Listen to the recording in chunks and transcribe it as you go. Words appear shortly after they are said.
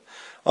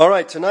All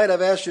right, tonight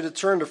I've asked you to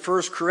turn to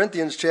 1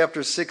 Corinthians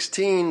chapter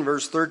 16,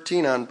 verse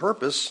 13 on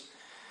purpose.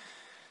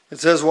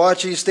 It says,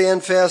 "Watch ye,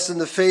 stand fast in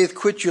the faith,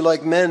 quit you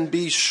like men,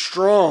 be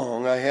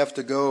strong." I have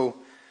to go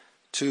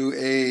to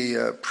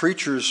a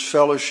preacher's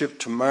fellowship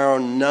tomorrow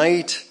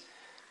night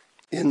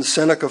in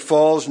Seneca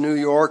Falls, New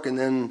York, and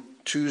then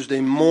Tuesday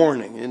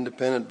morning,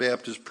 Independent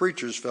Baptist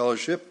Preachers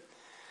Fellowship,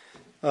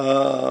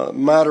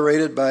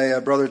 moderated by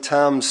Brother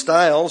Tom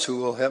Stiles, who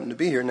will happen to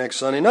be here next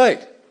Sunday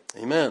night.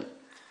 Amen.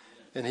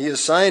 And he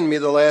assigned me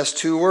the last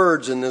two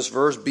words in this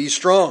verse, be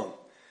strong.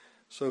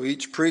 So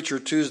each preacher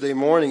Tuesday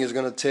morning is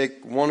going to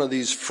take one of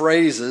these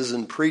phrases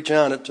and preach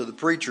on it to the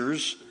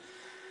preachers.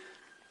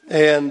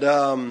 And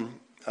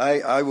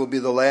I will be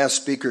the last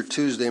speaker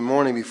Tuesday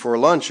morning before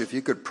lunch. If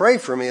you could pray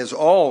for me, as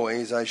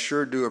always, I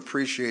sure do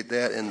appreciate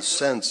that and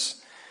sense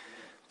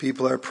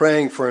people are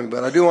praying for me.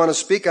 But I do want to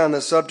speak on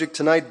the subject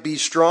tonight, be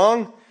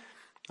strong.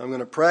 I'm going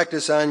to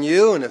practice on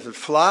you, and if it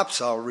flops,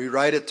 I'll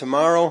rewrite it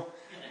tomorrow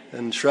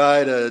and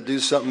try to do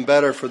something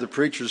better for the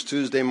preachers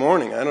Tuesday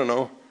morning. I don't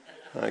know.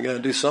 I got to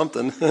do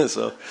something.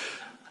 So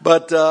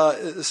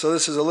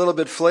this is a little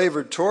bit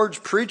flavored towards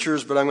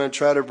preachers, but I'm going to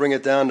try to bring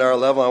it down to our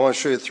level. I want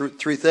to show you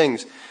three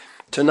things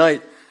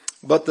tonight.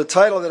 But the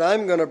title that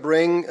I'm going to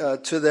bring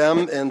to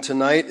them and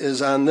tonight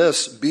is on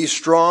this: be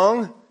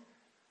strong,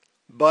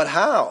 but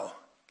how?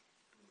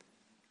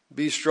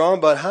 Be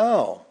strong, but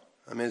how?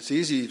 I mean, it's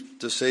easy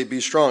to say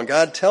be strong.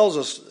 God tells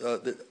us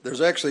that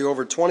there's actually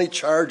over 20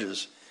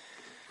 charges.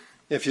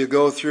 If you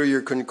go through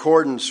your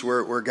concordance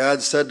where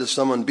God said to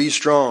someone, be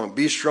strong,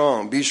 be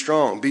strong, be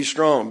strong, be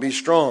strong, be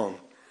strong.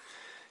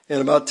 And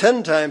about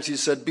 10 times he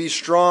said, be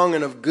strong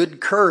and of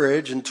good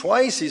courage. And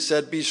twice he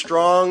said, be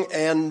strong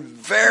and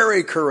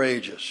very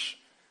courageous.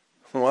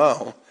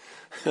 Wow.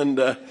 And,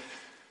 and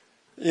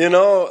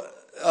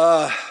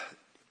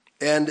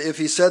if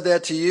he said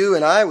that to you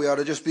and I, we ought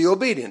to just be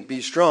obedient, be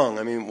strong.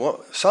 I mean,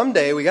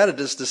 someday we got to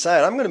just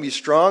decide, I'm going to be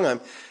strong.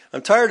 I'm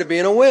tired of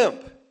being a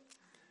wimp.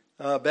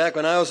 Back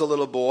when I was a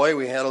little boy,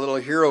 we had a little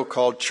hero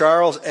called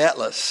Charles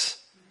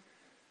Atlas.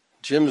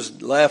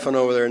 Jim's laughing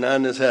over there,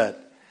 nodding his head.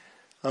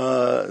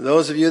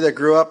 Those of you that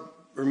grew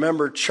up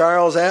remember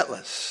Charles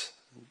Atlas.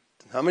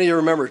 How many of you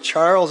remember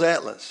Charles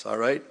Atlas? All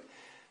right.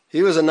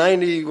 He was a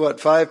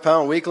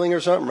 5-pound weakling or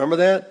something. Remember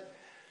that?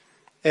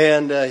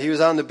 And he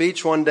was on the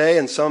beach one day,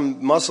 and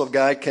some muscle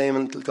guy came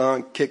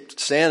and kicked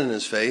sand in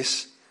his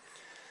face.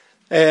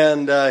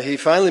 And he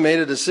finally made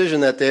a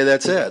decision that day,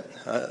 that's it.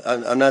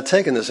 I'm not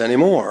taking this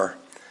anymore.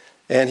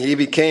 And he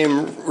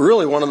became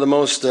really one of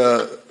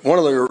the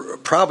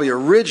probably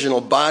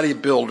original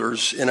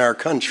bodybuilders in our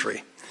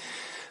country.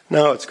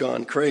 Now it's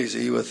gone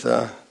crazy with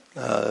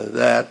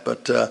that,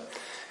 but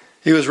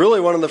he was really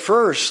one of the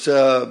first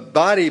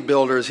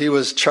bodybuilders. He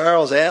was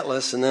Charles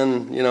Atlas, and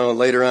then,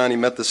 later on he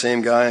met the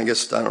same guy. I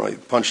guess, I don't know, he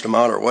punched him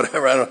out or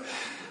whatever.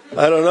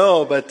 I don't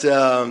know, but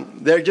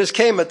there just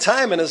came a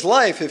time in his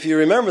life, if you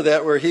remember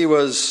that, where he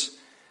was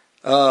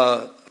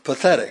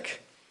pathetic.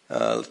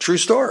 True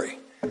story.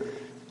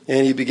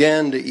 And he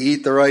began to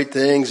eat the right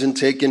things and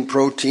take in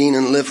protein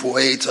and lift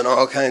weights and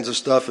all kinds of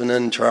stuff. And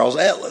then Charles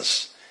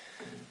Atlas.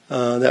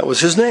 That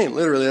was his name.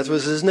 Literally, that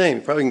was his name.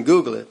 You probably can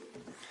Google it.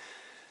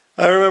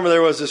 I remember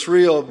there was this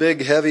real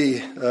big,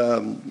 heavy, I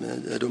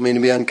don't mean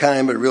to be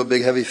unkind, but a real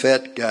big, heavy,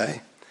 fat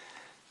guy.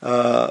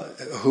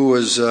 Who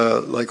was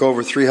like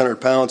over 300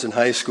 pounds in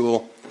high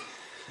school.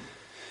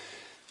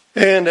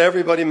 And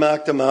everybody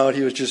mocked him out.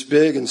 He was just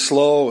big and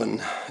slow and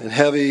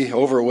heavy,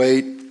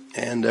 overweight,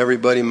 and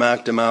everybody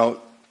mocked him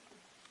out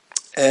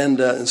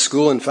in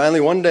school. And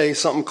finally one day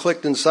something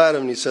clicked inside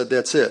him and he said,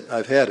 that's it,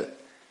 I've had it.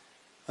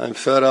 I'm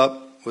fed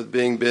up with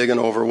being big and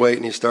overweight.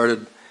 And he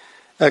started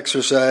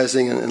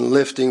exercising and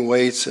lifting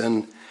weights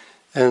and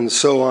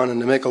so on.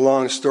 And to make a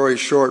long story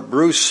short,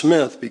 Bruce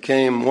Smith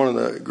became one of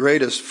the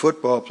greatest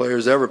football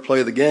players to ever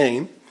play the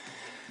game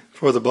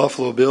for the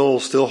Buffalo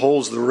Bills, still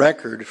holds the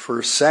record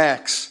for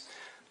sacks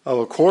of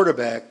a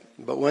quarterback.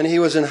 But when he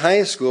was in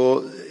high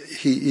school,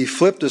 he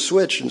flipped a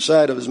switch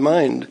inside of his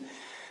mind,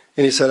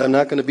 and he said, I'm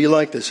not going to be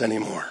like this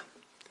anymore.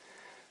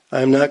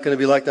 I'm not going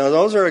to be like that. Now,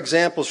 those are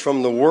examples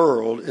from the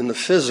world in the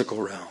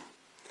physical realm.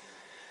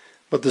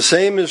 But the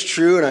same is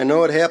true, and I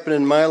know it happened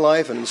in my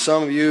life and in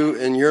some of you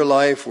in your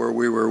life, where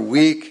we were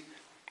weak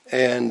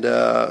and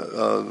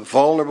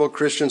vulnerable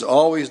Christians,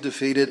 always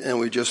defeated, and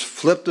we just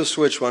flipped the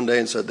switch one day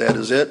and said, that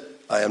is it.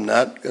 I am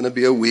not going to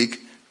be a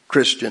weak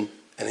Christian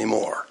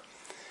anymore.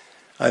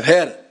 I've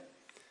had it.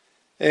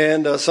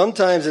 And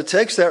sometimes it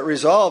takes that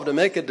resolve to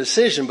make a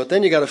decision, but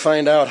then you got to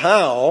find out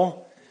how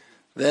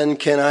then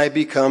can I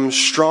become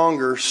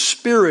stronger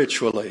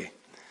spiritually.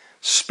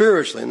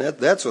 Spiritually, and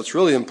that's what's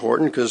really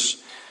important,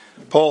 because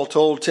Paul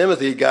told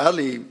Timothy,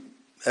 godly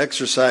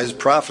exercise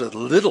profiteth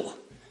little.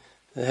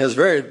 It has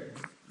very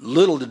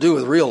little to do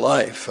with real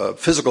life.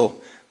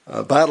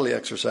 Bodily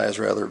exercise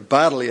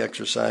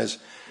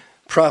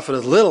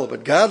profiteth little,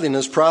 but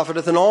godliness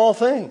profiteth in all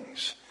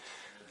things.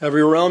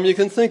 Every realm you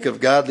can think of,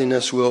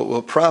 godliness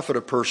will profit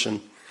a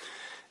person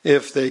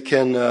if they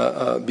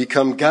can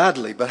become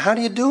godly. But how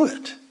do you do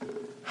it?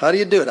 How do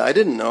you do it? I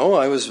didn't know.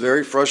 I was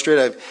very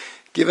frustrated. I've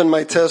given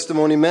my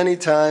testimony many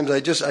times.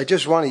 I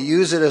just want to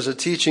use it as a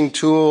teaching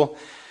tool,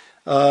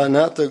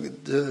 not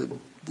to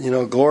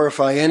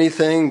glorify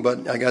anything.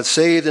 But I got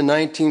saved in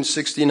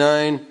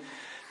 1969,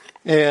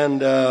 and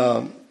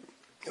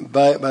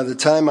by the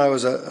time I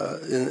was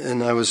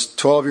I was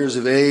 12 years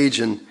of age,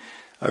 and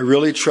I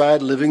really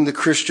tried living the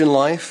Christian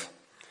life.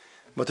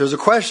 But there's a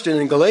question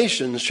in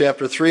Galatians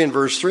chapter 3 and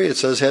verse 3. It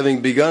says, having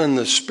begun in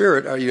the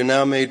Spirit, are you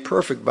now made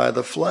perfect by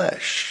the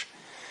flesh?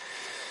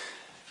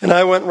 And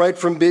I went right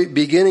from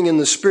beginning in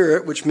the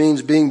Spirit, which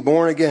means being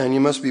born again.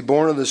 You must be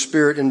born of the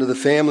Spirit into the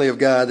family of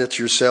God. That's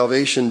your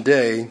salvation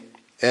day.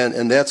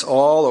 And that's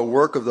all a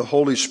work of the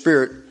Holy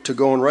Spirit to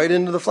going right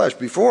into the flesh.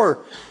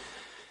 Before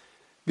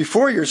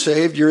you're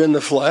saved, you're in the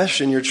flesh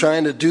and you're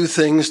trying to do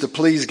things to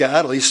please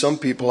God. At least some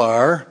people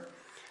are.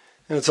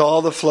 And it's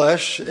all the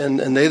flesh,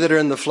 and they that are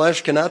in the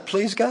flesh cannot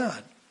please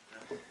God.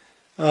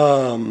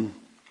 The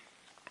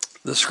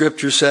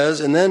scripture says,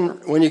 and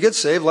then when you get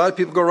saved, a lot of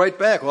people go right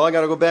back. Well, I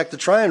got to go back to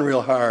trying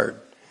real hard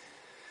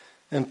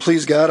and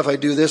please God if I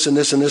do this and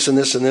this and this and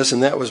this and this,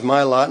 and that was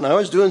my lot. And I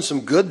was doing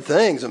some good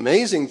things,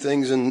 amazing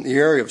things in the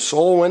area of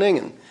soul winning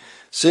and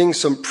seeing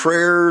some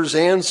prayers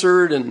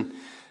answered, and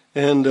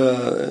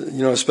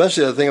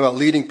especially the thing about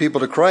leading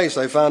people to Christ.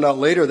 I found out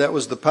later that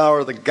was the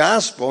power of the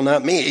gospel,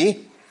 not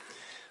me.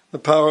 The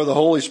power of the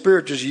Holy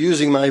Spirit, just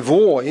using my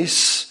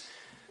voice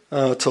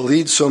to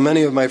lead so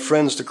many of my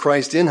friends to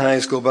Christ in high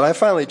school. But I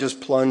finally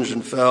just plunged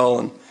and fell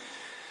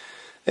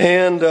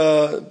and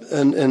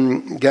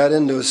got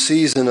into a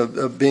season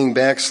of being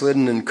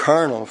backslidden and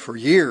carnal for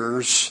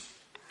years.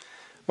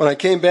 When I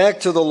came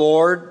back to the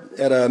Lord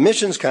at a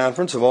missions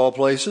conference of all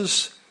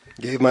places,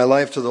 gave my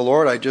life to the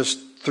Lord, I just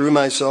threw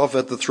myself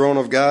at the throne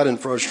of God in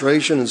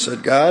frustration and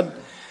said, God,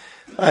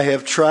 I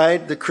have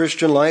tried the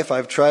Christian life.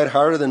 I've tried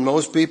harder than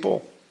most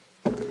people.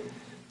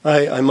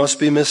 I must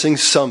be missing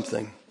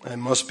something. I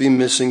must be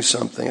missing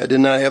something. I did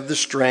not have the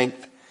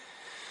strength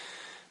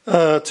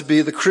to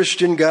be the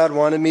Christian God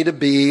wanted me to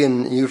be.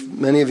 And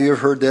many of you have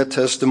heard that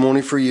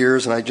testimony for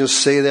years. And I just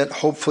say that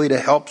hopefully to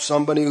help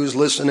somebody who's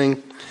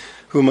listening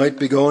who might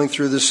be going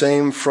through the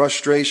same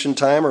frustration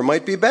time or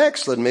might be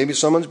backslidden. Maybe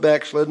someone's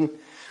backslidden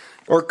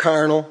or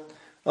carnal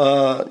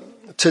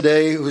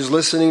today who's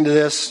listening to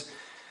this.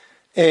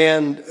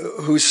 And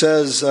who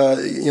says,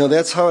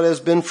 that's how it has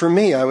been for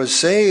me. I was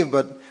saved,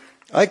 but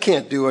I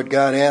can't do what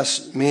God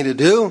asked me to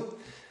do.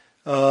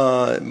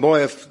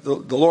 If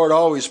the Lord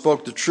always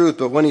spoke the truth,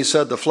 but when he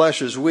said the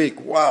flesh is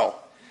weak, wow.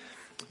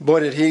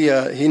 Boy, did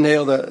he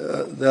nail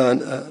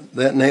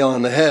that nail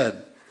on the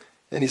head.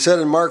 And he said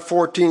in Mark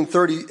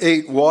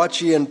 14:38,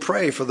 watch ye and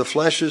pray, for the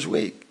flesh is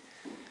weak.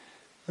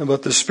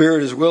 But the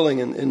spirit is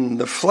willing, and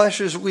the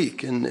flesh is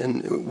weak.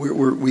 And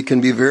we can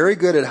be very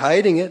good at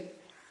hiding it.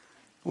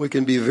 We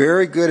can be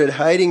very good at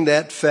hiding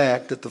that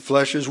fact that the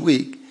flesh is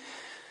weak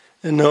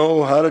and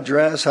know how to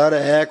dress, how to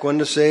act, when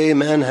to say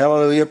amen,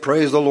 hallelujah,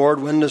 praise the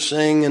Lord, when to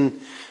sing, and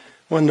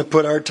when to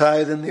put our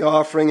tithe in the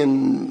offering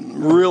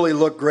and really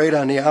look great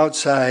on the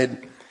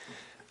outside.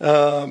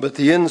 But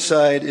the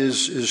inside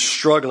is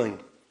struggling.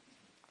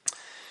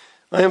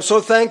 I am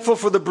so thankful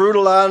for the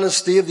brutal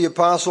honesty of the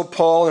Apostle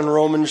Paul in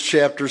Romans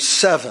chapter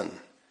 7.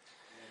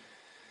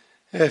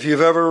 If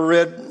you've ever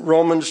read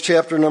Romans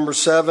chapter number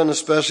 7,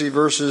 especially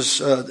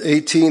verses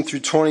 18 through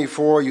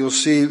 24, you'll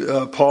see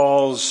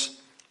Paul's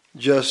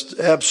just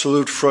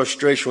absolute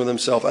frustration with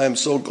himself. I am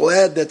so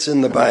glad that's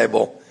in the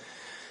Bible.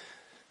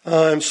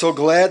 I'm so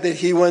glad that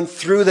he went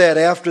through that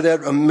after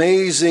that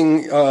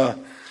amazing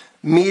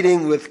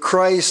meeting with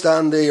Christ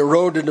on the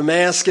road to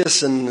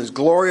Damascus and his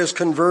glorious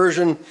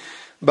conversion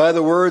by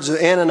the words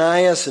of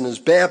Ananias and his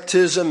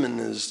baptism and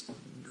his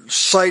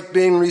sight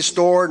being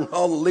restored and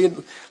all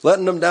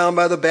letting them down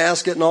by the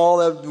basket and all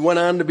that went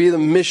on to be the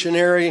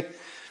missionary,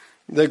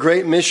 the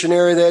great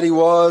missionary that he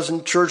was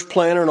and church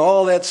planter and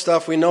all that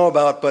stuff we know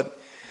about. But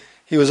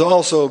he was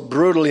also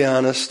brutally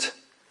honest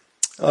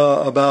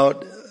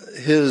about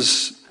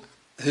his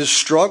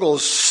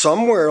struggles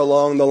somewhere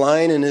along the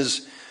line in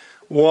his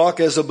walk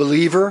as a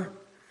believer.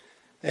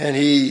 And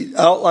he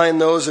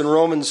outlined those in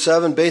Romans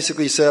 7,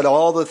 basically said,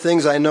 all the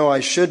things I know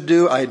I should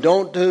do, I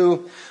don't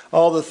do.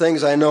 All the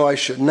things I know I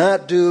should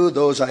not do,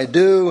 those I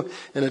do.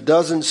 And it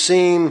doesn't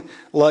seem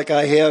like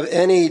I have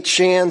any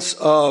chance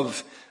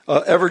of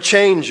ever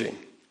changing.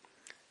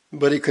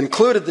 But he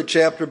concluded the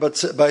chapter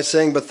by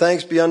saying, but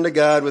thanks be unto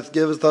God, which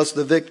giveth us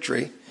the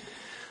victory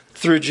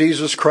through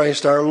Jesus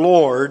Christ our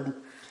Lord.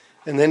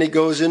 And then he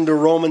goes into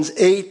Romans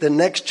 8, the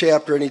next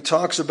chapter, and he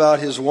talks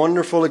about his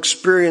wonderful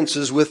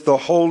experiences with the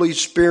Holy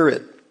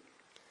Spirit.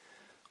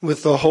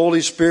 With the Holy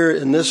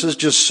Spirit. And this is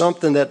just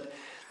something that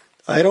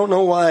I don't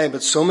know why,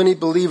 but so many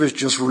believers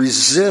just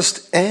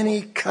resist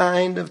any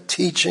kind of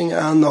teaching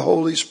on the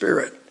Holy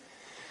Spirit.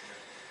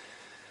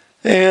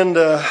 And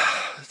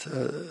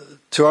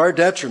to our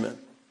detriment.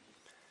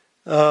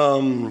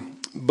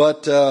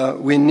 But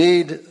we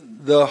need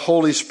the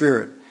Holy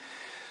Spirit.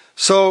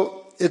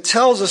 So it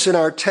tells us in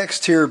our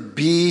text here,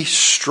 be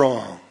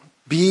strong.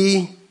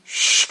 Be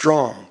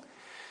strong.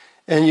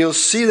 And you'll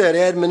see that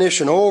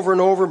admonition over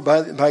and over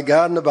by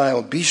God in the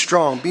Bible. Be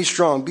strong, be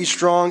strong, be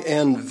strong,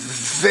 and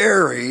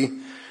very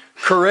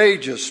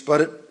courageous.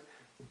 But it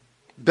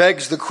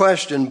begs the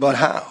question, but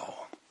how?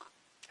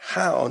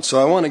 How? And so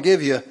I want to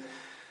give you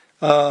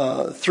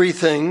three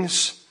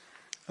things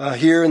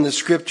here in the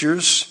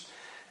Scriptures.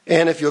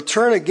 And if you'll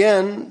turn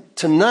again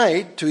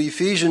tonight to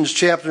Ephesians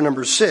chapter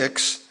number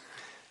 6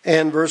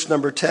 and verse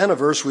number 10, a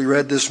verse we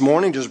read this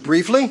morning just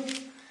briefly.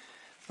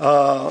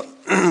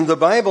 The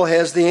Bible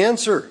has the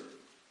answer.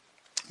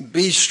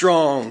 Be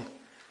strong.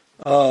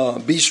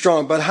 Be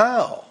strong. But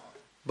how?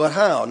 But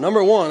how?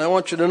 Number one, I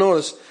want you to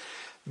notice,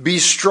 be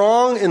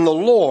strong in the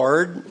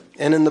Lord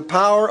and in the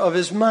power of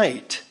His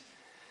might.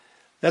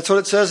 That's what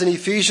it says in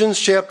Ephesians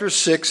chapter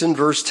 6 and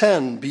verse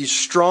 10. Be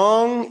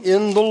strong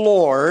in the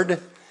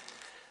Lord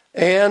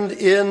and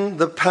in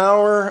the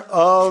power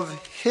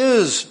of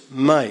His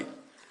might.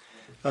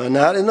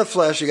 Not in the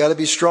flesh. You got to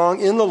be strong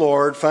in the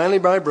Lord. Finally,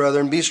 my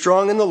brethren, be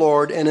strong in the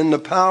Lord and in the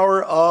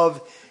power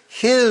of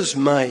His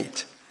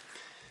might.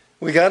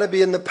 We got to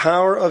be in the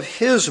power of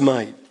His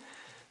might.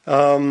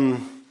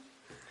 Some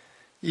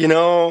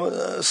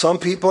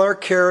people are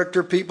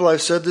character people.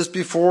 I've said this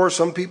before.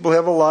 Some people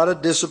have a lot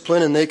of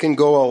discipline, and they can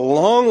go a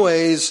long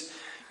ways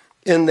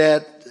in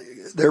that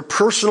their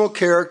personal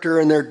character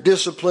and their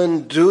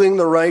discipline, doing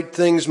the right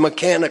things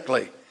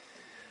mechanically.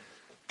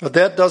 But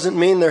that doesn't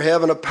mean they're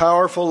having a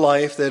powerful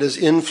life that is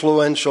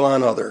influential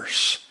on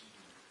others.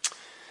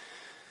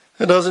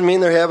 It doesn't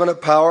mean they're having a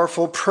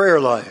powerful prayer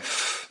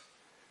life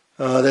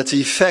that's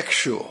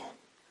effectual.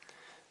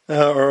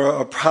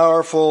 Or a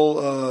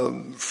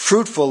powerful,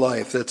 fruitful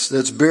life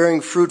that's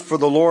bearing fruit for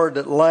the Lord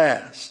that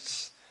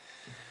lasts.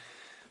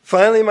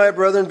 Finally, my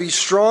brethren, be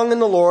strong in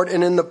the Lord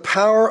and in the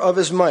power of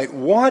His might.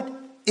 What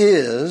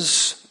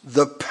is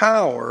the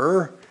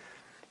power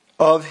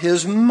of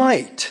His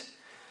might?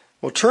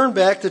 Well, turn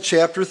back to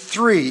chapter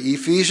 3,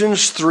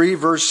 Ephesians 3,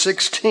 verse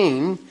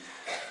 16.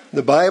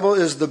 The Bible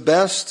is the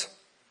best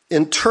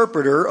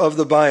interpreter of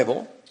the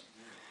Bible.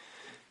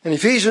 And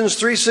Ephesians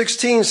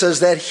 3:16 says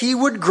that He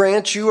would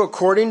grant you,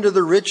 according to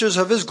the riches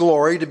of His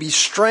glory, to be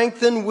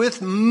strengthened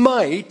with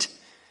might.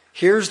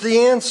 Here's the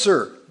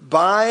answer.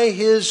 By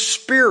His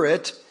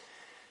Spirit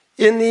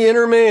in the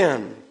inner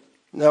man.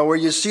 Now, where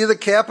you see the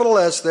capital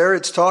S there,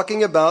 it's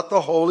talking about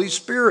the Holy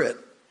Spirit.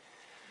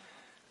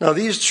 Now,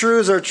 these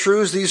truths are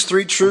truths, these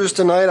three truths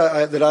tonight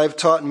that I've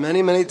taught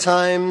many, many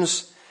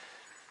times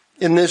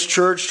in this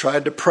church,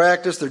 tried to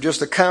practice. They're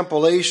just a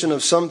compilation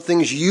of some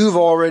things you've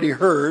already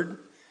heard.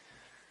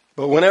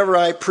 But whenever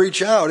I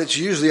preach out, it's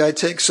usually I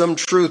take some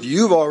truth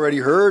you've already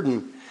heard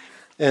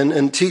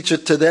and teach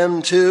it to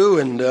them too.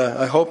 And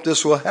I hope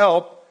this will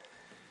help.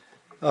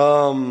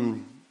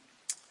 And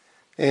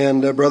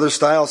Brother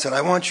Stiles said,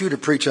 I want you to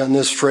preach on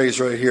this phrase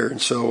right here. And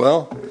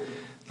so,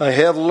 I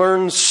have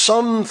learned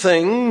some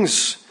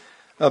things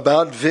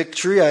about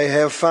victory. I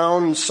have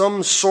found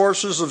some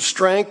sources of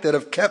strength that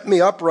have kept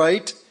me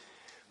upright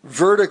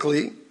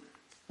vertically,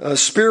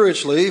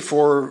 spiritually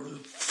for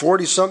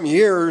 40-something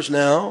years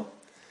now.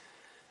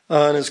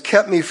 And has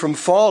kept me from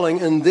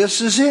falling, and this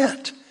is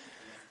it.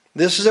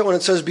 This is it. When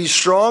it says, be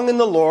strong in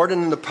the Lord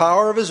and in the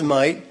power of His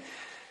might,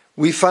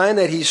 we find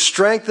that He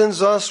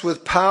strengthens us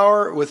with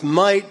power, with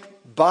might,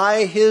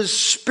 by His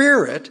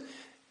Spirit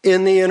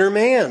in the inner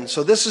man.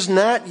 So this is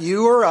not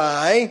you or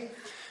I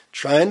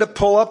trying to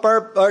pull up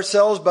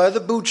ourselves by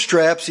the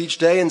bootstraps each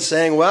day and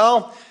saying,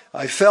 well,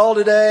 I fell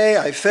today,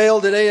 I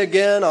failed today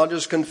again, I'll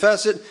just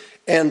confess it,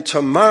 and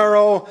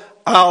tomorrow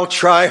I'll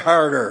try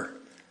harder.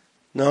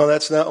 No,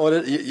 that's not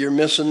what you're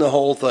missing the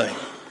whole thing.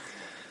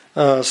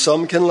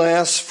 Some can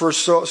last for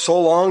so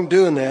long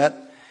doing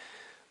that,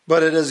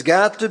 but it has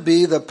got to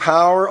be the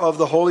power of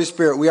the Holy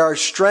Spirit. We are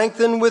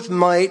strengthened with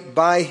might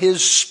by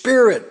His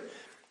Spirit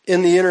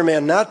in the inner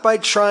man, not by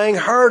trying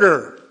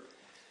harder.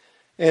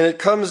 And it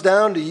comes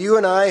down to you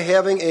and I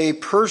having a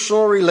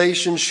personal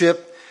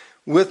relationship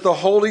with the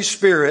Holy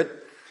Spirit,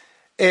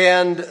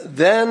 and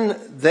then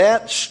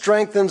that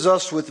strengthens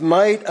us with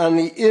might on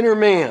the inner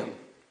man.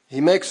 He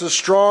makes us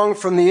strong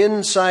from the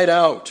inside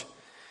out.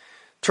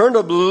 Turn to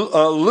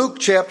Luke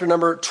chapter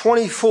number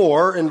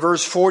 24 and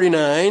verse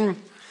 49.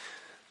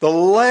 The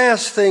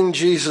last thing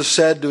Jesus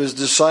said to His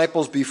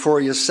disciples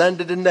before He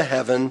ascended into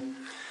heaven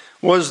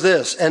was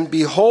this, and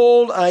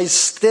behold, I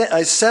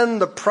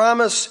send the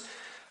promise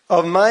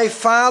of my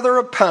Father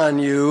upon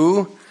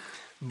you,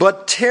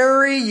 but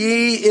tarry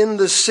ye in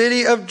the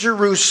city of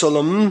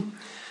Jerusalem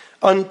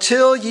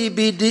until ye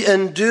be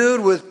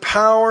endued with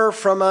power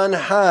from on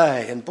high.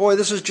 And boy,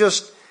 this is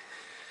just,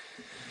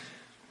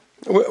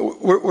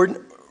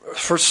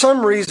 for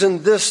some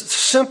reason, this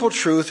simple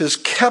truth is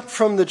kept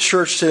from the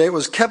church today. It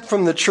was kept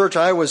from the church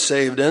I was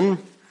saved in.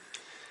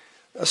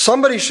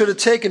 Somebody should have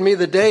taken me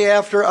the day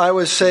after I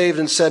was saved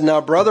and said,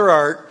 now, Brother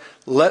Art,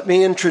 let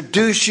me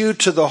introduce you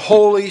to the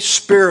Holy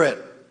Spirit.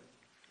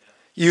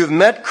 You've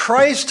met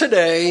Christ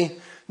today.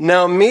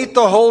 Now meet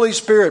the Holy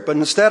Spirit. But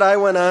instead I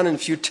went on in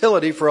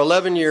futility for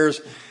 11 years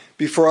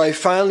before I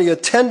finally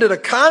attended a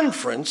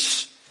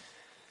conference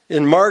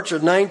in March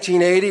of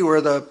 1980 where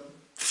the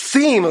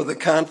theme of the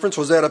conference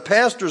was at a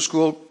pastor's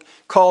school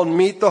called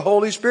Meet the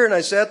Holy Spirit. And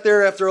I sat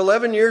there after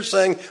 11 years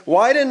saying,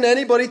 why didn't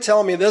anybody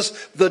tell me this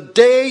the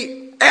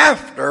day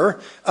after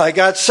I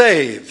got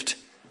saved?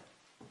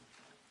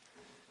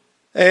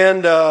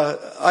 And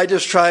I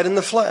just tried in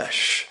the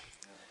flesh.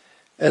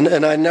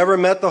 And I never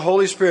met the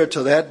Holy Spirit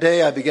till that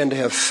day I began to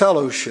have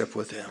fellowship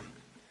with Him.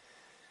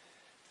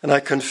 And I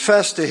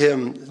confessed to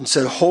Him and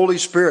said, Holy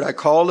Spirit, I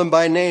called Him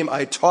by name.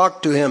 I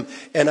talked to Him,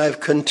 and I've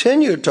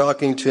continued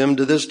talking to Him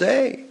to this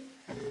day.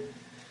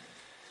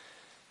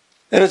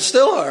 And it's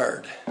still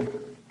hard.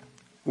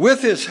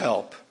 With His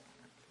help,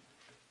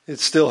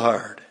 it's still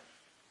hard.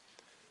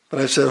 But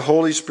I said,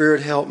 Holy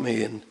Spirit, help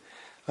me. And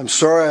I'm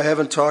sorry I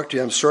haven't talked to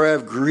you. I'm sorry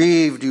I've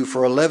grieved you.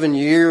 For 11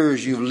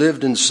 years you've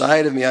lived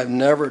inside of me. I've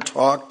never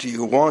talked to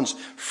you once.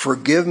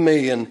 Forgive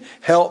me and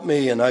help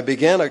me. And I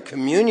began a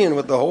communion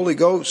with the Holy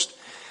Ghost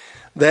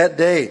that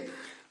day.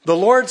 The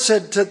Lord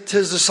said to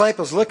His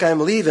disciples, look, I'm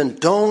leaving.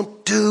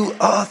 Don't do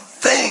a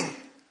thing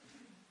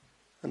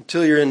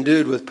until you're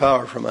endued with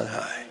power from on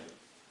high.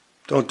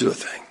 Don't do a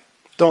thing.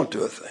 Don't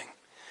do a thing.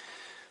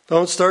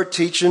 Don't start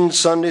teaching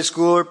Sunday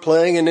school or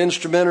playing an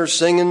instrument or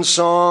singing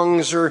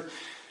songs or,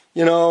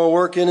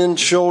 working in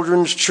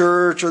children's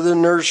church or the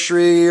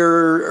nursery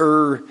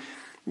or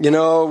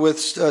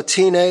with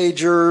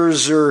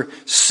teenagers or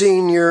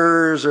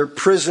seniors or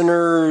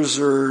prisoners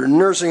or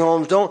nursing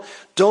homes.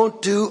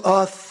 Don't do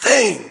a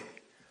thing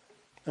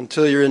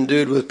until you're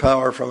endued with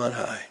power from on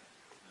high.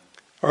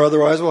 Or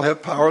otherwise we'll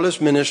have powerless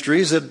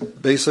ministries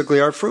that basically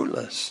are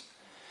fruitless.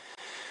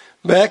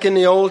 Back in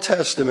the Old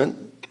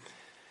Testament,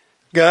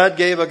 God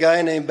gave a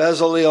guy named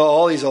Bezalel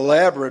all these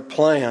elaborate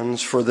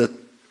plans for the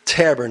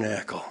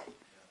tabernacle.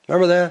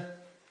 Remember that?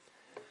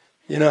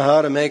 You know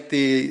how to make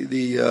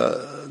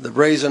the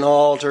brazen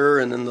altar,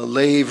 and then the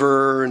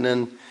laver, and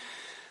then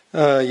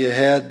you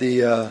had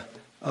the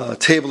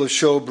table of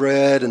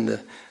showbread,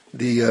 and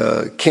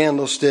the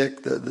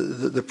candlestick,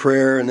 the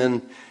prayer, and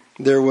then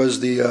there was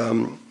the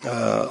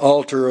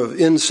altar of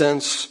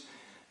incense,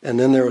 and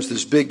then there was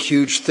this big,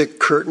 huge, thick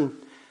curtain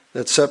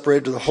that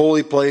separated the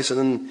holy place, and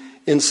then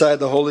inside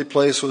the holy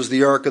place was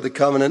the Ark of the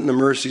Covenant and the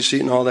mercy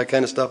seat and all that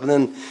kind of stuff. And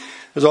then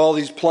there's all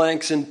these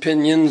planks and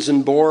pinions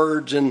and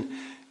boards and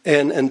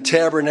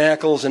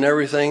tabernacles and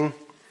everything.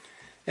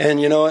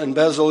 And and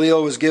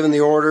Bezalel was given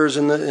the orders,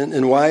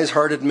 and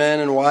wise-hearted men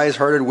and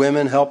wise-hearted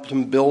women helped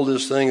him build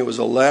this thing. It was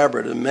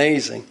elaborate,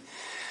 amazing.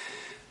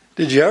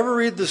 Did you ever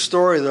read the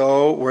story,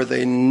 though, where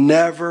they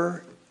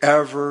never,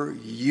 ever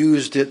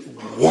used it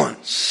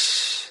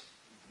once?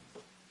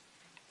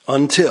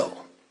 Until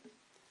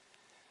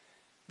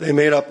they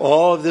made up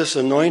all of this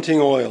anointing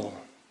oil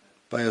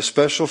by a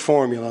special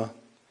formula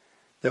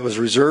that was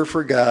reserved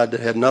for God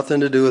that had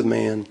nothing to do with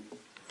man.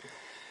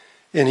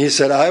 And He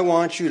said, I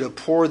want you to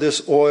pour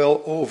this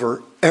oil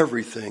over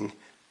everything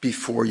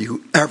before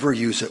you ever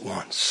use it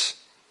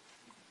once.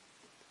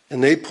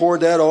 And they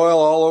poured that oil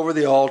all over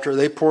the altar.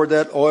 They poured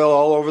that oil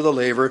all over the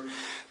laver.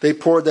 They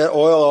poured that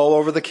oil all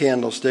over the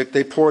candlestick.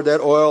 They poured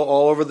that oil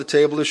all over the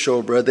table of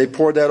showbread. They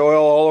poured that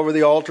oil all over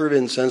the altar of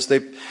incense.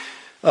 They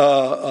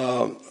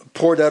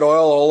poured that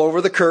oil all over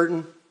the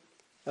curtain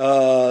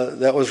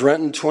that was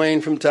rent in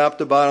twain from top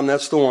to bottom.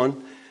 That's the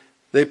one.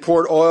 They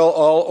poured oil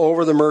all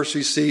over the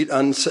mercy seat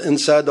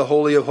inside the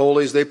Holy of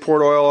Holies. They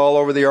poured oil all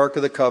over the Ark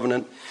of the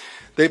Covenant.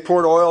 They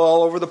poured oil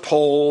all over the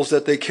poles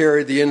that they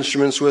carried the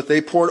instruments with.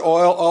 They poured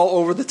oil all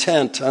over the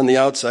tent on the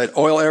outside.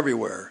 Oil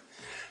everywhere.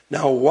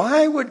 Now,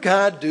 why would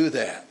God do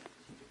that?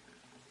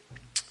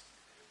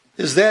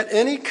 Is that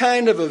any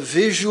kind of a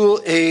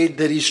visual aid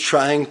that He's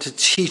trying to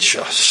teach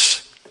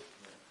us?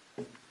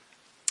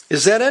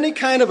 Is that any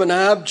kind of an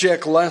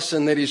object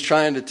lesson that He's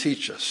trying to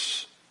teach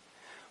us?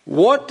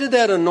 What did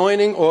that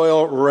anointing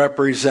oil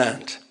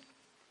represent?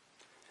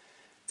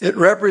 It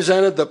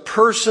represented the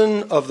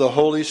person of the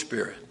Holy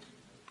Spirit.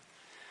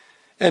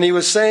 And He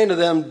was saying to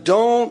them,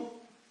 don't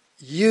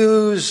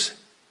use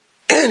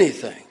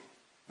anything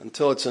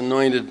until it's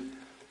anointed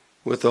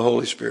with the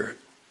Holy Spirit.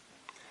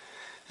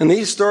 And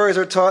these stories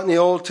are taught in the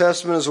Old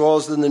Testament as well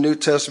as in the New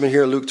Testament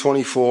here, Luke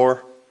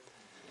 24.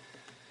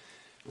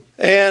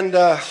 And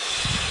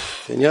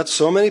yet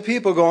so many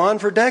people go on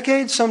for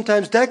decades,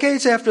 sometimes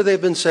decades after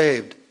they've been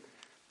saved.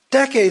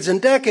 Decades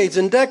and decades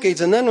and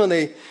decades. And then when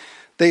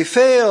they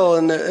fail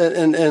and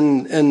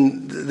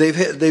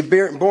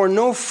they've borne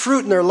no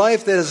fruit in their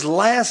life that has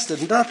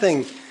lasted,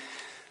 nothing,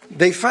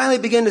 they finally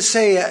begin to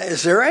say,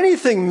 is there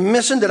anything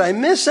missing? Did I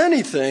miss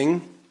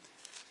anything?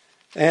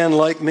 And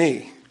like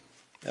me,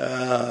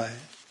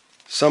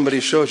 somebody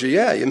shows you,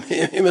 yeah, you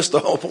missed the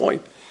whole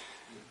point.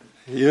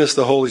 You missed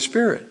the Holy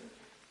Spirit.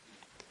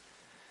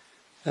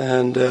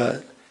 And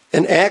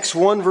in Acts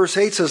 1 verse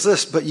 8 says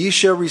this, but ye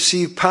shall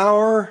receive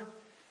power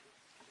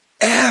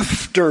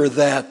after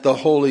that the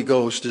Holy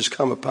Ghost is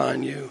come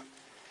upon you.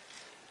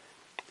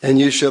 And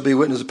you shall be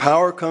witnesses.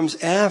 Power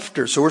comes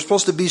after. So we're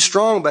supposed to be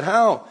strong, but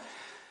how?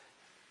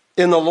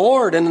 In the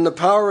Lord and in the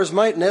power of His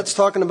might. And that's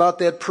talking about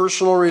that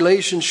personal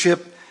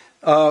relationship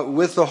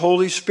with the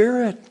Holy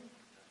Spirit.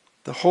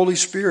 The Holy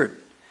Spirit.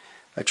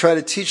 I try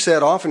to teach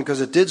that often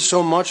because it did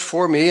so much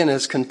for me and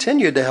has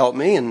continued to help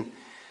me.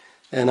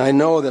 And I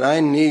know that I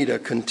need a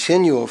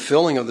continual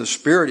filling of the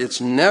Spirit.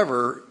 It's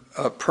never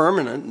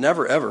permanent,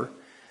 never ever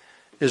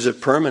is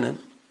it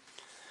permanent.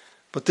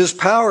 But this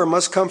power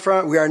must come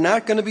from, we are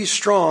not going to be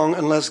strong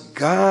unless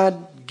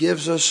God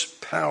gives us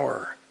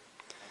power.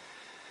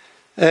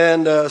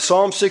 And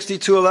Psalm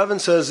 62:11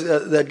 says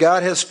that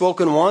God has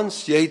spoken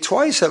once, yea,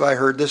 twice have I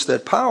heard this,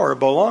 that power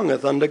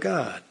belongeth unto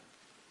God.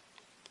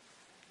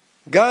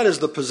 God is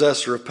the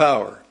possessor of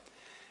power,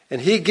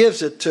 and He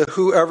gives it to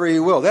whoever He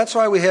will. That's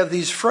why we have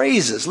these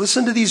phrases.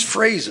 Listen to these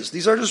phrases.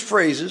 These are just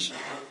phrases,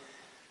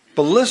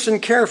 but listen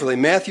carefully.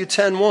 Matthew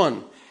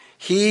 10:1,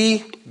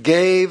 He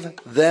gave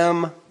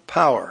them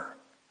power.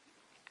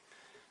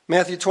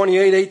 Matthew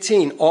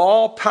 28:18,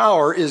 all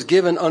power is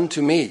given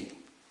unto me.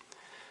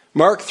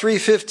 Mark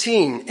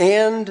 3:15,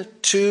 and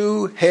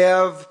to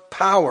have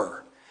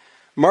power.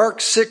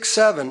 Mark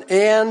 6:7,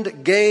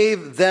 and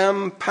gave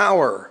them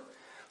power.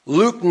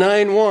 Luke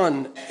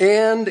 9:1,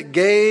 and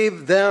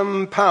gave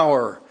them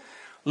power.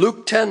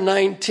 Luke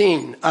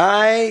 10:19,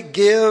 I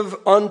give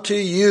unto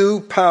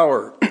you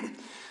power.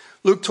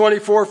 Luke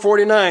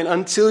 24:49,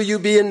 until you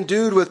be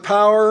endued with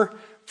power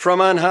from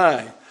on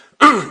high.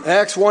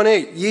 Acts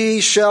 1:8,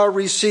 ye shall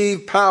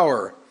receive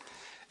power.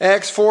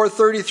 Acts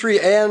 4:33,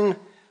 and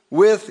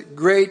with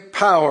great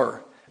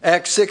power.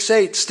 Acts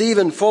 6:8,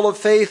 Stephen full of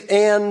faith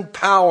and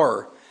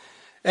power.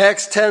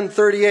 Acts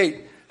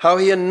 10:38, how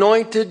he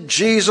anointed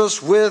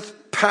Jesus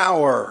with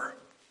power.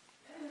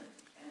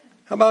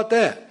 How about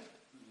that?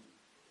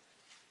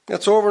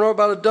 That's over and over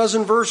about a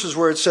dozen verses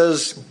where it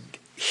says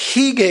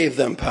He gave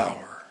them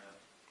power.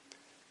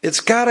 It's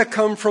got to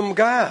come from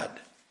God.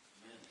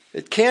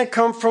 It can't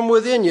come from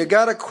within. You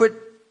got to quit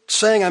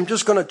saying, I'm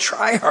just going to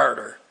try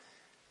harder.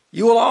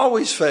 You will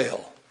always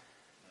fail.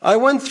 I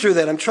went through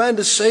that. I'm trying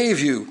to save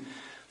you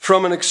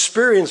from an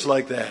experience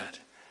like that.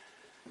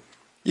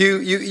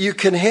 You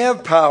can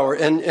have power,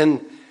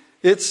 and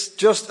it's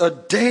just a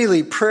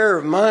daily prayer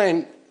of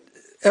mine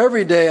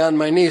every day on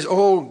my knees.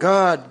 Oh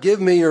God, give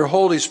me your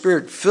Holy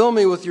Spirit. Fill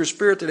me with your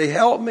Spirit today.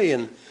 Help me.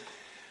 And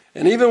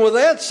even with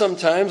that,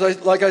 sometimes,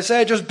 like I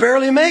say, I just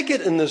barely make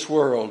it in this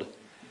world,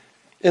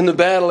 in the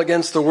battle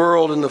against the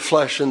world and the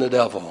flesh and the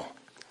devil.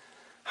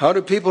 How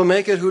do people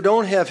make it who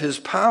don't have His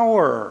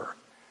power?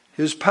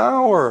 His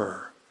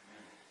power.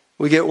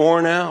 We get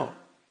worn out.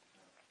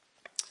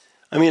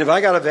 I mean, if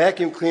I got a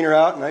vacuum cleaner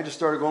out and I just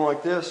started going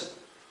like this,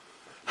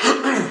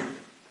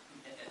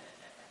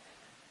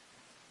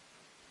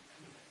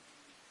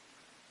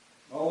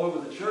 all over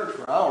the church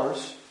for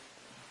hours,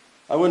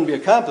 I wouldn't be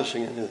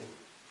accomplishing anything.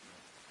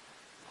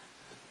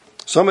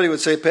 Somebody would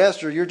say,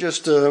 Pastor, you're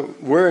just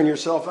wearing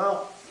yourself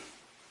out.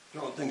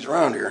 Throwing things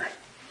around here.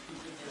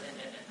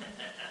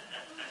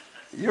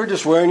 You're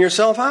just wearing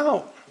yourself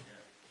out.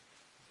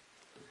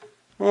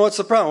 Well, what's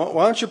the problem?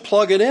 Why don't you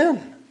plug it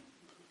in?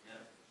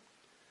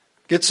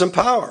 Get some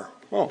power.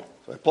 Oh,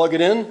 so I plug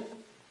it in.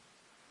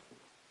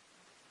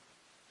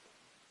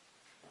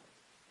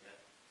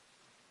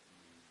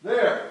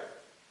 There.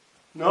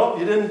 Nope,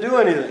 you didn't do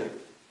anything.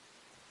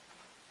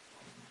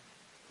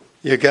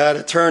 You got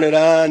to turn it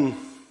on.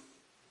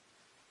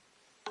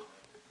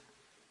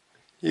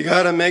 You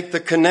got to make the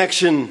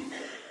connection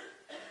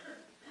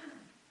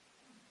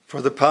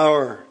for the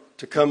power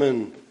to come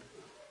in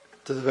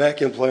to the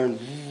vacuum player. And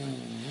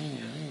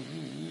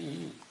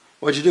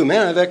what'd you do?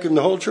 Man, I vacuumed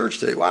the whole church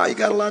today. Wow, you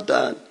got a lot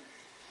done.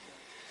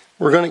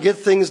 We're going to get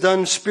things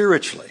done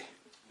spiritually.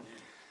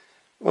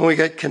 When we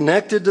get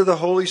connected to the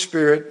Holy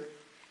Spirit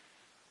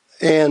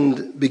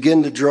and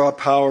begin to draw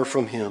power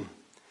from Him,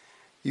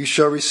 you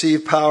shall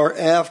receive power.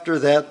 After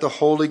that, the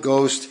Holy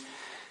Ghost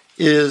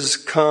is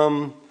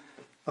come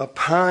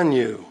upon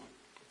you.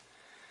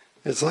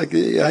 It's like,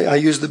 I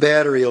use the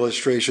battery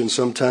illustration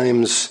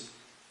sometimes.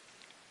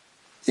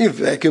 You have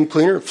a vacuum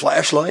cleaner, a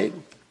flashlight.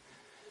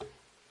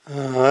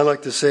 I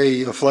like to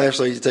say a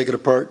flashlight, you take it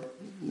apart.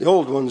 The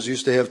old ones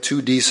used to have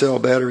 2 D-cell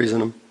batteries in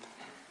them.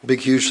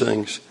 Big, huge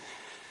things.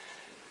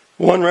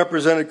 One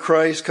represented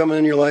Christ coming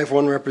in your life,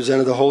 one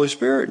represented the Holy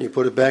Spirit, and you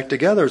put it back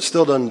together. It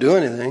still doesn't do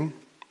anything.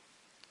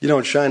 You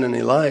don't shine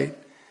any light.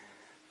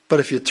 But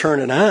if you turn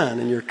it on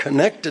and you're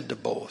connected to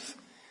both,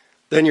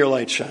 then your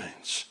light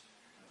shines.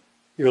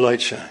 Your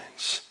light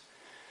shines.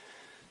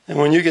 And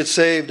when you get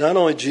saved, not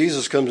only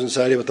Jesus comes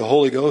inside you, but the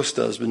Holy Ghost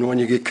does. But when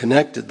you get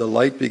connected, the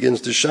light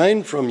begins to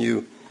shine from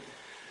you.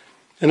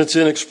 And it's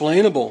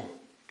inexplainable.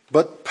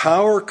 But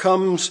power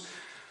comes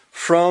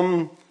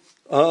from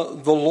the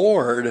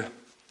Lord.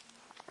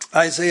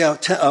 Isaiah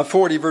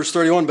 40, verse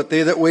 31, but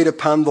they that wait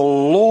upon the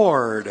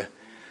Lord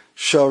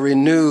shall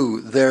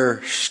renew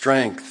their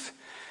strength.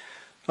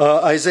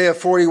 Isaiah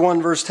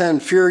 41, verse 10,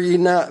 fear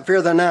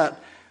thou not,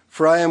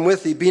 for I am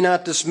with thee. Be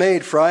not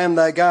dismayed, for I am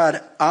thy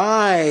God.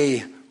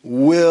 I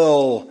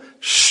will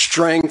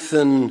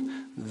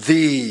strengthen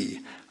thee.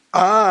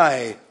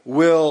 I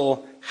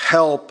will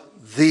help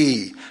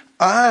thee.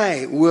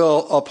 I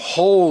will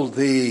uphold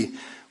thee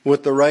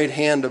with the right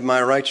hand of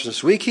my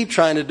righteousness. We keep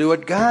trying to do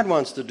what God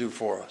wants to do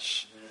for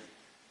us.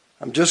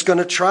 I'm just going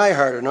to try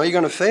harder. No, you're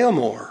going to fail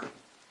more.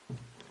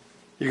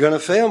 You're going to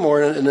fail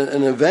more, and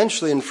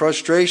eventually in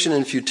frustration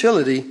and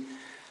futility,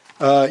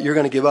 you're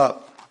going to give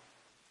up.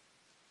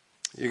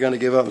 You're going to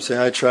give up and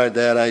say, I tried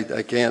that,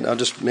 I can't. I'll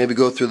just maybe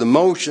go through the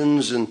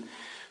motions and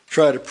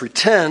try to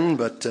pretend.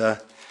 But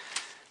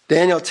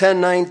Daniel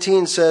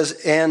 10:19 says,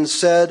 and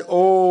said,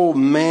 O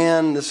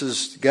man, this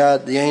is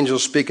God, the angel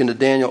speaking to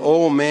Daniel,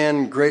 O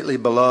man greatly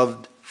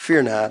beloved,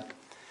 fear not.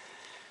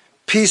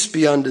 Peace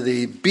be unto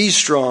thee, be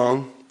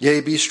strong, yea,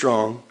 be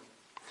strong.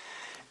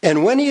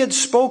 And when he had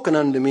spoken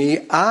unto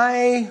me,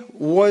 I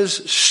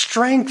was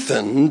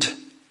strengthened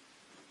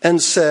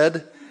and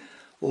said,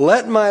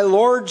 let my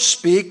Lord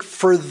speak,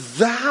 for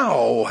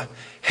thou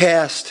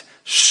hast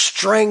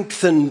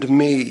strengthened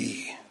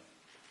me.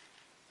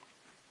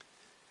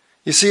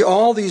 You see,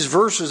 all these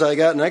verses I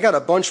got, and I got a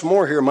bunch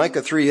more here,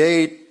 Micah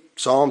 3:8,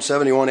 Psalm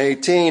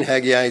 71:18,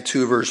 Haggai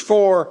 2 verse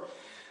 4,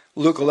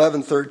 Luke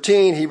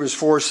 11:13, Hebrews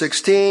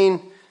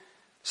 4:16,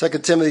 2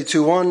 Timothy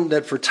 2:1,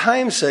 that for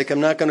time's sake I'm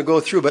not going to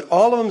go through, but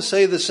all of them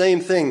say the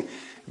same thing.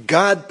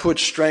 God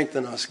puts strength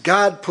in us.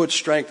 God puts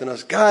strength in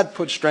us. God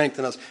puts strength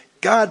in us.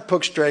 God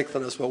puts strength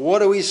in us. But what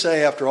do we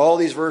say after all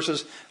these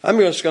verses? I'm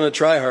just going to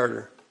try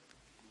harder.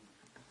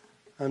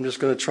 I'm just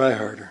going to try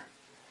harder.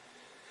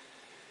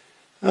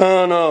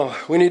 Oh no,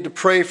 we need to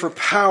pray for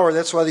power.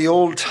 That's why the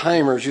old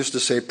timers used to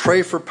say,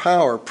 pray for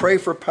power, pray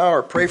for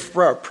power, pray for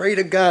power. Pray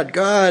to God.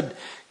 God,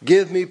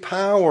 give me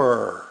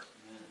power.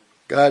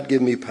 God,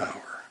 give me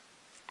power.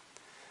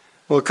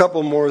 Well, a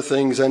couple more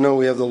things. I know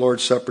we have the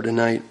Lord's Supper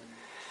tonight.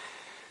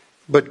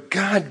 But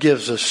God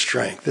gives us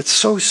strength. It's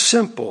so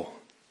simple.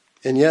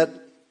 And yet,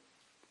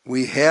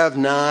 we have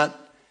not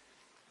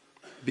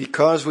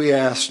because we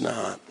ask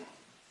not.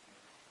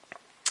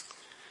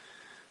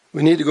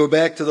 We need to go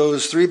back to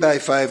those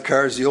 3x5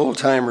 cards the old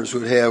timers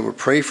would have. Would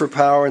pray for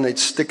power, and they'd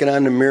stick it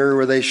on the mirror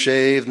where they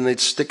shaved, and they'd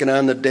stick it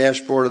on the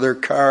dashboard of their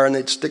car, and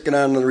they'd stick it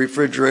on the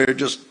refrigerator.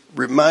 Just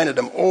reminded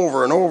them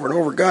over and over and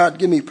over, God,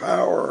 give me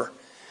power.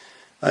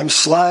 I'm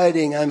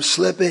sliding, I'm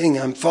slipping,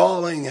 I'm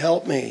falling,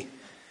 help me.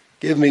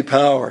 Give me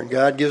power. And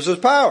God gives us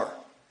power.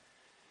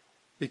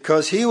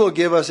 Because he will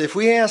give us, if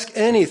we ask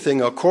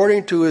anything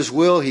according to his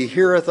will, he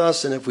heareth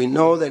us. And if we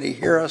know that he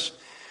heareth us,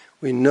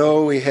 we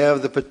know we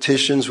have the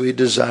petitions we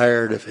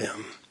desired of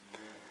him.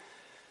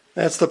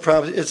 That's the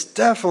problem. It's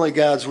definitely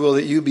God's will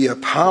that you be a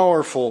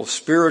powerful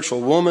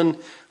spiritual woman,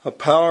 a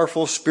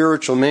powerful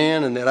spiritual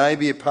man, and that I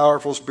be a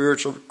powerful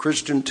spiritual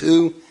Christian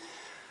too.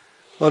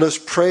 Let us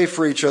pray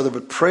for each other,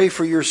 but pray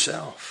for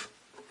yourself.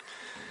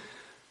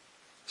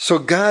 So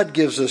God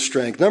gives us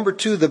strength. Number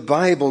 2, the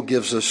Bible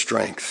gives us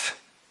strength.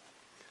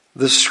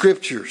 The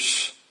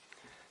Scriptures.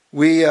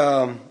 We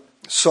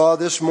saw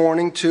this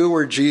morning too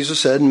where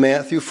Jesus said in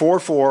Matthew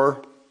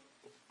 4:4,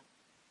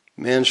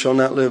 man shall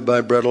not live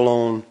by bread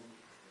alone,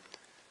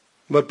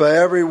 but by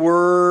every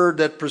word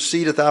that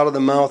proceedeth out of the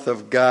mouth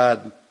of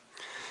God.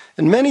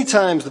 And many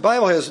times the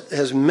Bible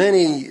has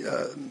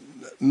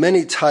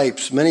many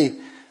types,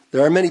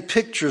 there are many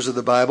pictures of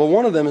the Bible.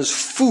 One of them is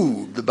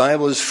food. The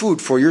Bible is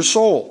food for your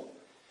soul.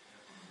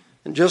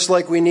 And just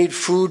like we need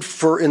food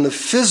in the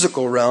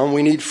physical realm,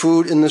 we need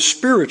food in the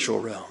spiritual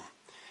realm.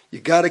 You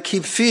got to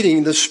keep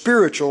feeding the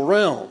spiritual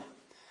realm.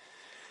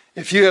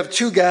 If you have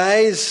 2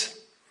 guys,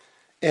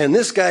 and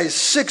this guy's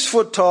 6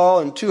 foot tall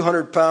and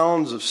 200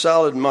 pounds of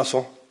solid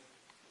muscle,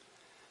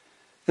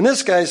 and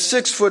this guy's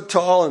 6 foot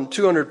tall and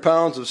 200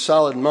 pounds of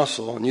solid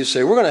muscle, and you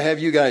say, we're going to have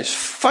you guys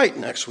fight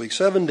next week,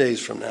 7 days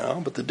from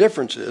now, but the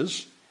difference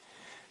is,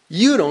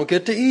 you don't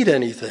get to eat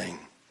anything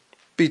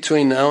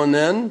between now and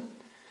then,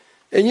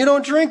 and you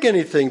don't drink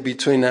anything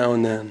between now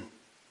and then.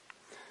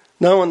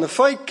 Now, when the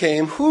fight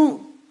came,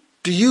 who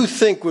do you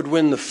think would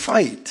win the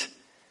fight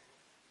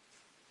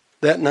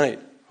that night?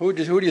 Who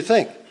do you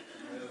think?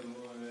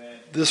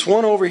 This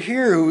one over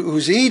here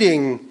who's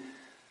eating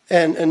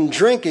and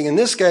drinking, and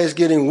this guy's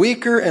getting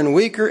weaker and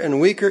weaker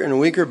and weaker and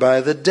weaker by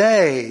the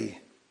day.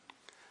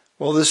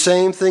 Well, the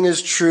same thing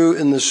is true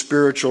in the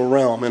spiritual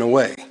realm in a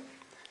way.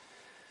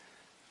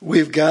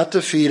 We've got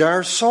to feed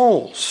our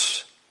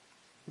souls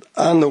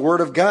on the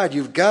Word of God.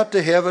 You've got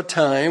to have a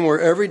time where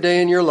every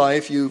day in your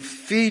life you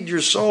feed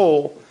your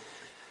soul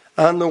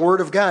on the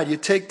Word of God. You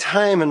take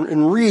time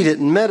and read it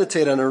and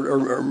meditate on it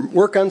or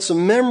work on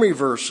some memory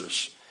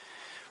verses.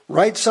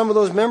 Write some of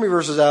those memory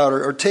verses out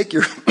or take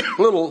your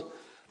little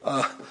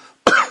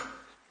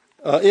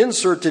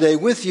insert today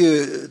with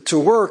you to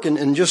work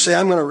and just say,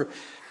 I'm going to...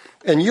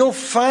 And you'll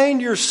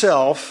find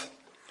yourself,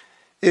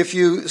 if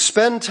you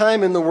spend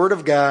time in the Word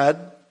of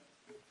God,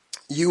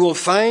 you will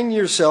find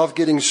yourself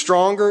getting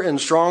stronger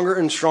and stronger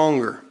and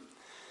stronger.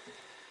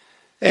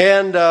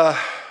 And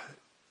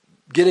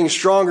getting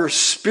stronger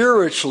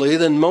spiritually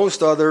than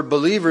most other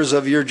believers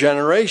of your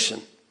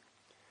generation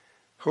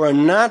who are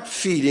not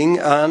feeding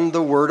on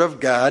the Word of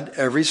God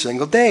every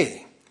single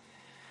day.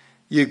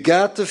 You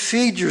got to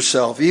feed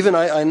yourself. Even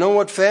I know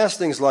what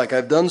fasting's like.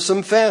 I've done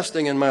some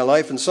fasting in my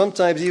life, and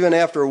sometimes even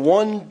after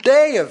 1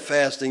 day of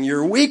fasting,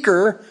 you're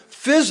weaker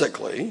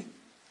physically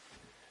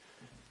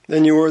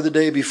than you were the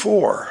day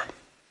before.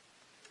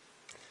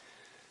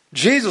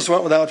 Jesus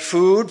went without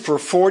food for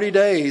 40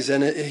 days,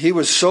 and he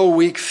was so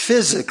weak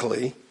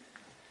physically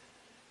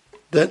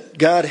that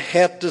God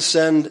had to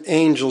send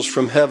angels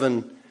from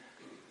heaven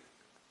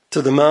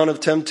to the Mount of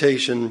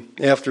Temptation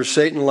after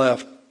Satan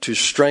left to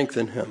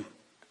strengthen him.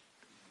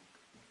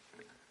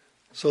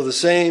 So the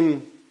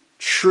same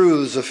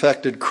truths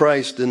affected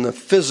Christ in the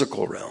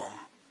physical realm.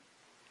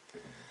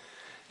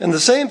 And the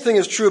same thing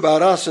is true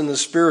about us in the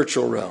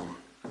spiritual realm.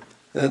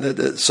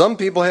 Some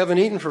people haven't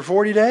eaten for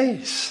 40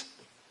 days.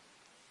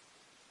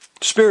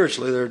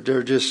 Spiritually,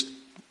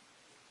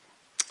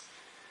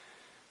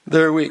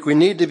 they're weak. We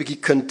need to be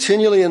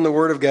continually in the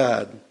Word of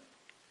God.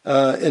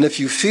 And if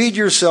you feed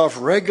yourself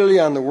regularly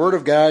on the Word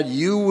of God,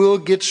 you will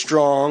get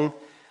strong.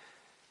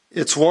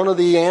 It's one of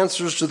the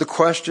answers to the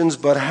questions,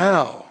 but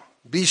how?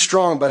 Be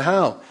strong, but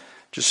how?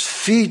 Just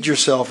feed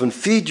yourself and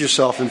feed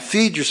yourself and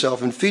feed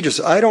yourself and feed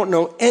yourself. I don't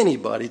know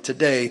anybody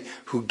today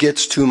who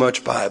gets too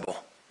much Bible.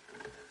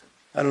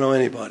 I don't know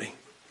anybody.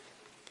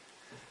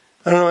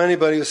 I don't know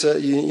anybody who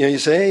says, you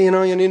say, hey,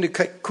 you need to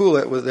cool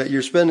it with that.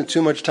 You're spending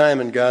too much time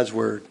in God's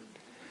Word.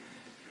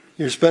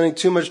 You're spending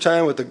too much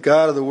time with the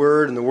God of the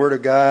Word and the Word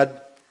of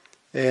God.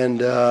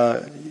 And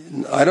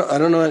I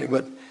don't know any,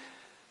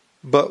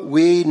 but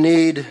we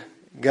need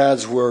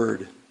God's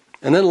Word.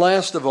 And then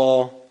last of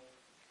all,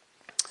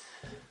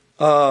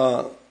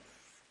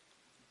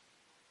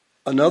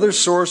 another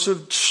source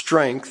of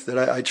strength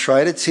that I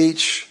try to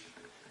teach,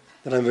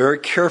 that I'm very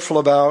careful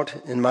about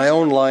in my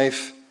own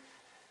life,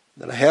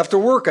 that I have to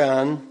work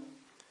on,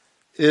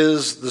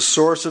 is the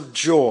source of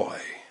joy.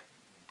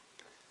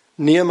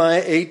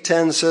 Nehemiah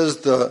 8:10 says,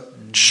 the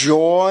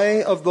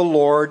joy of the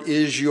Lord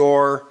is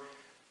your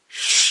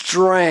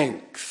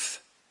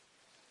strength.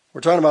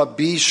 We're talking about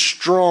be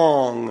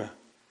strong.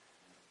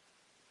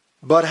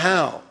 But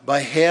how? By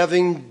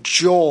having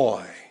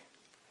joy.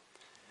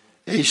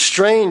 A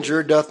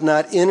stranger doth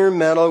not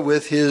intermeddle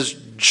with his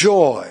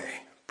joy.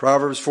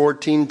 Proverbs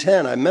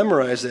 14:10. I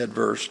memorized that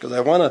verse because I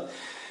want to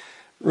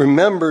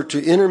remember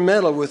to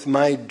intermeddle with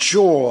my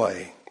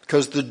joy,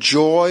 because the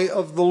joy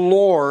of the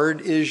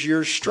Lord is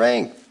your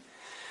strength.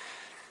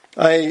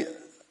 I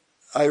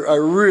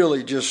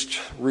really just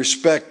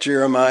respect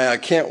Jeremiah. I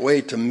can't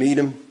wait to meet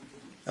him.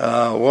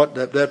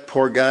 That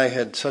poor guy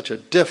had such a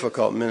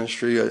difficult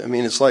ministry. I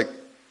mean, it's like,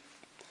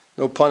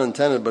 no pun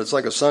intended, but it's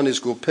like a Sunday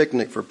school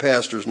picnic for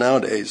pastors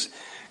nowadays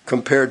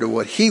compared to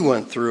what he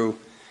went through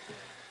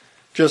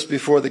just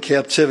before the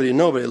captivity.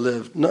 Nobody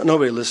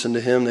listened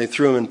to him. They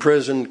threw him in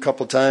prison a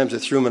couple times. They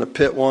threw him in a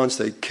pit once.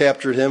 They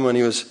captured him when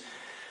he was,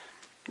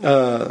 they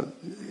thought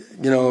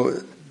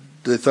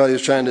he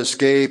was trying to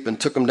escape and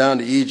took him down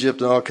to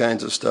Egypt and all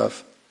kinds of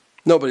stuff.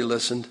 Nobody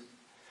listened.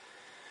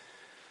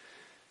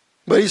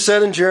 But he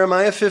said in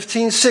Jeremiah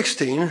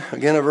 15:16,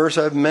 again a verse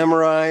I've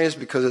memorized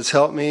because it's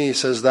helped me, he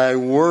says, thy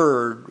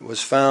words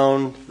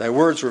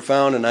were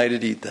found, and I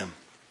did eat them.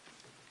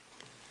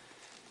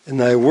 And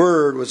thy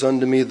word was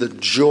unto me the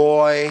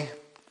joy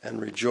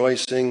and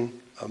rejoicing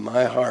of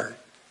my heart.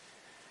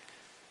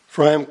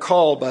 For I am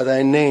called by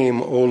thy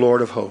name, O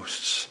Lord of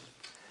hosts.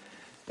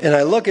 And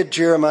I look at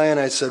Jeremiah and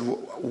I said,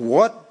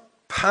 what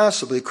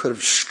possibly could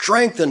have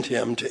strengthened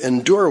him to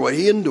endure what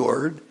he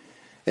endured?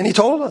 And he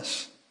told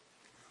us.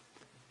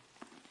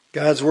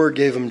 God's word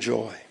gave him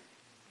joy.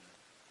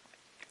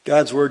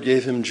 God's word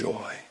gave him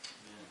joy.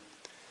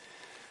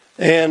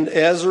 And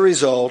as a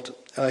result,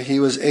 he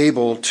was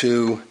able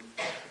to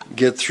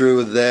get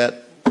through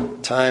that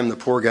time. The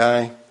poor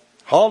guy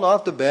hauled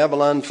off to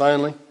Babylon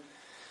finally.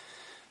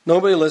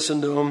 Nobody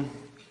listened to him.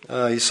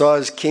 He saw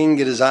his king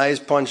get his eyes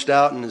punched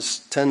out, and his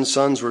 10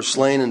 sons were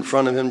slain in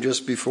front of him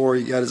just before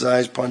he got his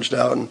eyes punched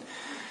out.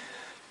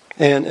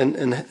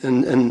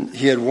 And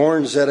he had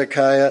warned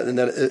Zedekiah, and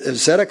that if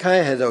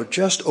Zedekiah had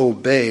just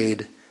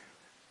obeyed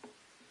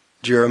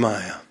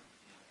Jeremiah.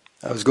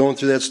 I was going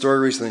through that story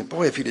recently.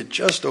 Boy, if he'd have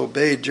just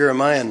obeyed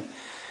Jeremiah and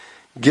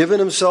given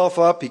himself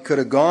up, he could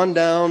have gone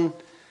down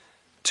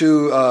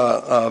to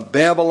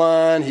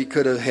Babylon. He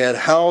could have had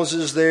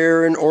houses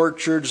there and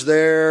orchards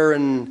there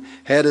and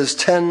had his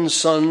 10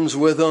 sons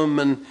with him.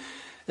 And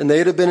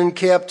they'd have been in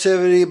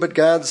captivity, but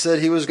God said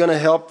he was going to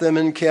help them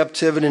in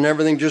captivity and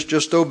everything.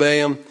 Just obey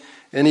him.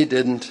 And he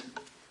didn't.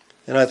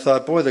 And I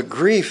thought, boy, the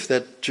grief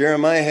that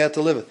Jeremiah had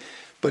to live with.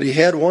 But he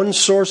had one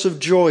source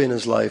of joy in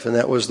his life, and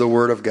that was the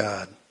Word of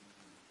God.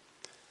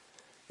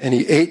 And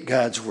he ate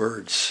God's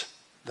words.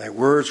 Thy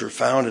words were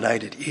found, and I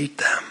did eat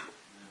them.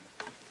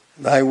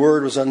 Thy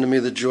word was unto me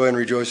the joy and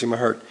rejoicing of my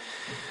heart.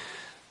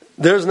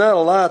 There's not a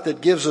lot that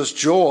gives us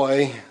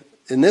joy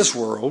in this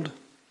world.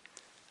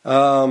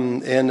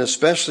 And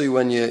especially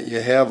when you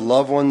have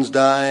loved ones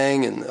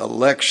dying and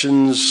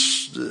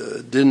elections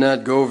did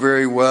not go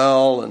very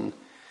well,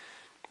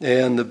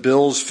 and the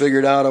Bills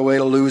figured out a way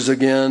to lose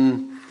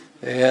again,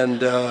 and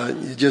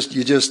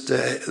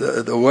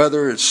the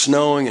weather is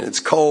snowing and it's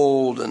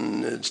cold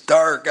and it's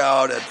dark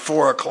out at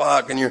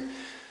 4:00,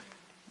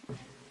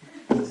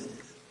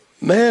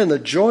 and the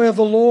joy of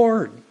the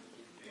Lord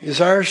is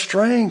our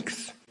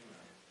strength.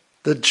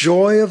 The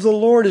joy of the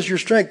Lord is your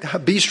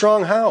strength. Be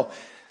strong how?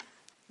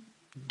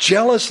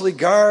 jealously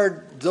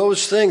guard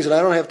those things. And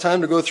I don't have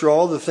time to go through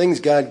all the things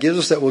God gives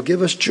us that will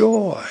give us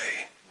joy.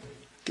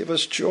 Give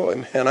us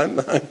joy, man. I'm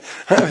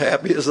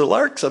happy as a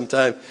lark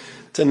sometime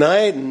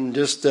tonight, and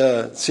just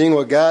seeing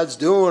what God's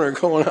doing or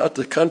going out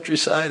the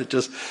countryside.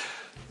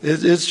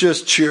 It's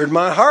just cheered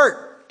my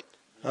heart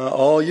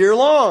all year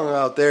long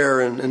out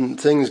there, and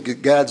things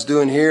God's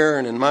doing here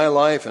and in my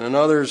life and in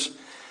others.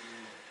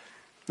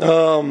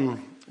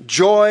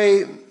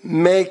 Joy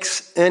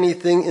makes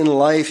anything in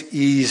life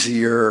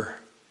easier.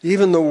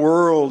 Even the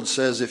world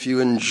says if you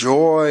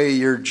enjoy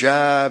your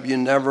job, you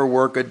never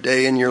work a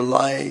day in your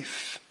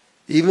life.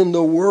 Even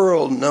the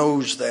world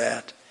knows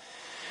that.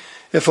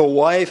 If a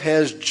wife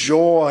has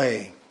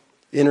joy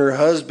in her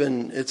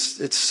husband,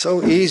 it's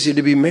so easy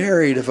to be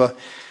married. If a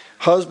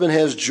husband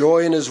has joy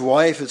in his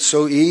wife, it's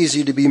so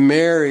easy to be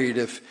married.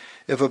 If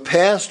a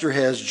pastor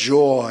has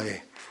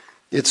joy,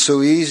 it's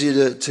so easy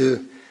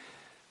to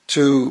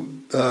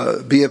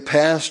be a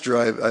pastor.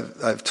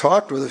 I've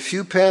talked with a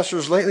few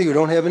pastors lately who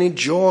don't have any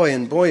joy,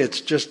 and boy,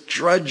 it's just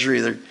drudgery.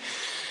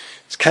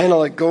 It's kind of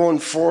like going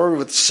forward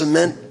with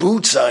cement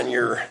boots on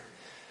your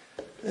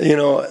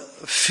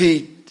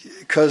feet,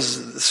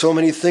 because so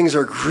many things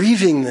are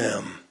grieving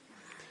them.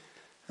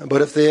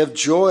 But if they have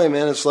joy,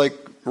 man, it's like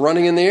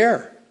running in the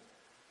air.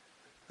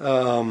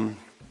 So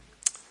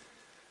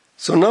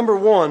number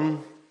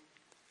one,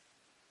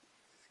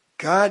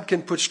 God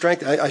can put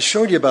strength. I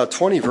showed you about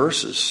 20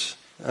 verses.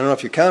 I don't know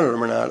if you counted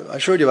them or not. I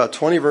showed you about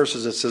 20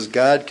 verses that says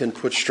God can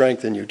put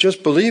strength in you.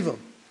 Just believe them.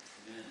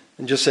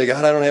 And just say,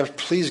 God, I don't have,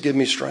 please give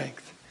me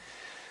strength.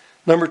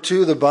 Number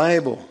two, the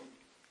Bible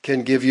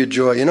can give you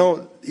joy.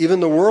 Even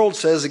the world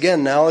says,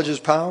 again, knowledge is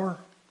power.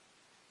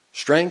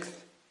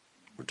 Strength.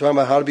 We're talking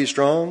about how to be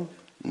strong.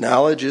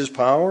 Knowledge is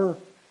power.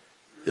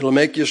 It'll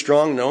make you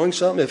strong knowing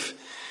something.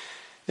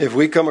 If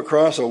we come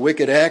across a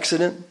wicked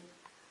accident,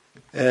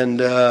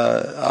 and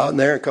out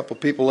there, a couple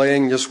of people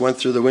just went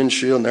through the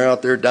windshield, and they're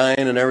out there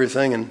dying and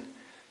everything, and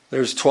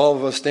there's 12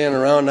 of us standing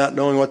around not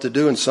knowing what to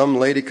do, and some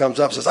lady comes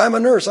up and says, I'm a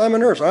nurse, or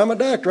I'm a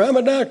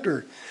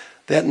doctor.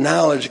 That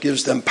knowledge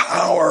gives them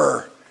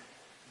power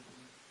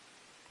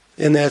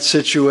in that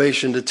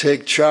situation to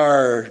take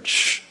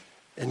charge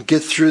and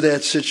get through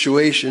that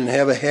situation and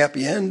have a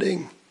happy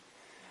ending.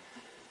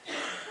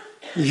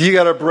 If you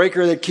got a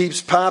breaker that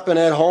keeps popping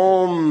at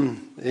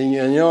home, and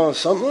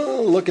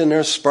looking,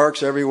 there's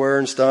sparks everywhere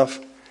and stuff,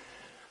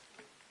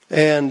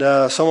 and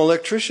some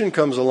electrician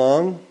comes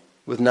along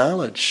with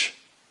knowledge,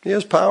 he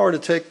has power to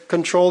take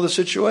control of the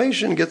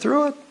situation, get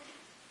through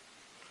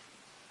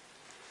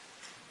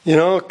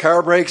it.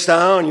 Car breaks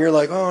down, you're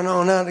like, oh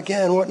no, not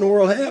again, what in the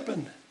world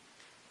happened?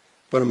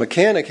 But a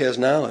mechanic has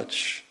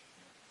knowledge.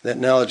 That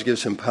knowledge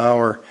gives him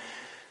power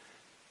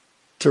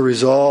to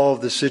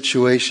resolve the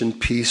situation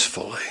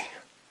peacefully.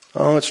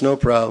 Oh, it's no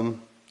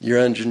problem. Your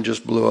engine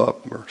just blew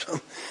up or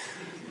something.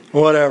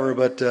 Whatever,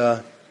 but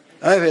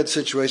I've had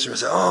situations where I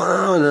say,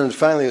 oh no, and then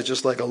finally it's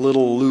just like a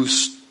little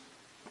loose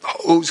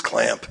hose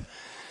clamp.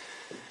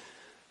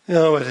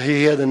 But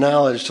he had the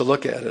knowledge to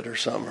look at it or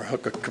something, or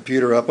hook a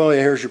computer up. Oh yeah,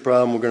 here's your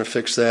problem, we're going to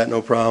fix that,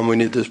 no problem, we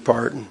need this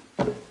part. And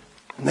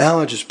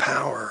knowledge is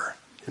power.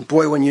 And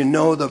boy, when you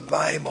know the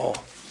Bible,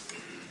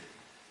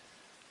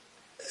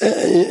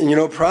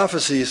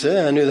 prophecy, you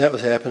say, I knew that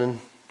was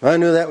happening. I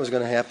knew that was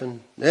going to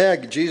happen. Yeah,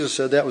 Jesus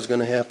said that was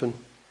going to happen.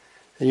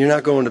 And you're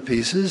not going to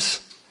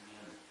pieces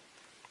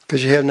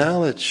because you have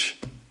knowledge.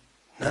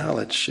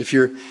 Knowledge. If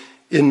you're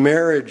in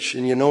marriage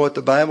and you know what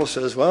the Bible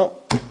says,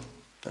 well,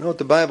 I know what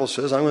the Bible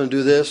says. I'm going to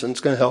do this and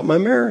it's going to help my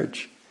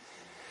marriage.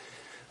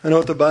 I know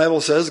what the Bible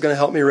says is going to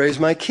help me raise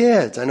my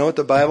kids. I know what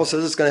the Bible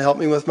says it's going to help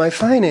me with my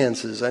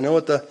finances. I know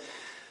what the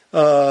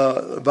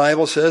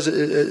Bible says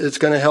it's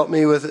going to help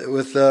me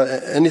with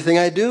anything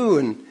I do.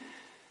 And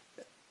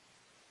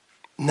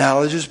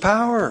knowledge is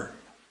power.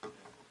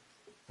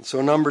 And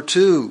so number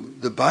two,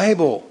 the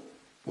Bible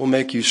will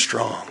make you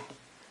strong.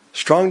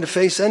 Strong to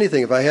face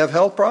anything. If I have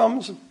health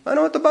problems, I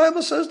know what the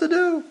Bible says to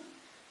do.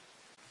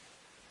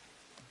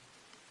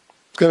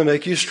 It's going to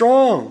make you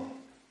strong.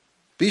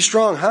 Be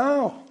strong.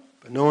 How?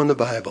 By knowing the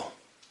Bible.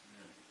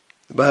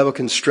 The Bible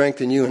can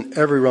strengthen you in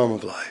every realm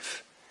of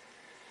life.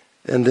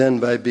 And then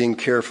by being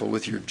careful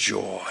with your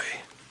joy.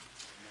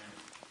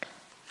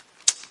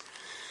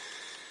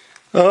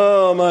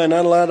 Oh my,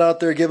 not a lot out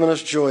there giving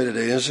us joy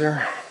today, is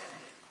there?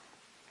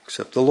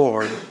 Except the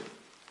Lord,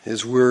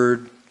 His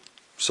Word,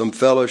 some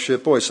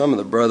fellowship. Boy, some of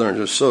the brethren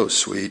are just so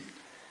sweet.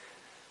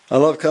 I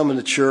love coming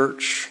to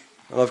church.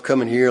 I love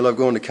coming here. I love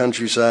going to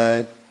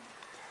countryside.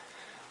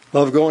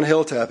 Love going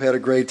Hilltop. Had a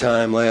great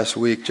time last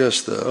week.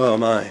 Just the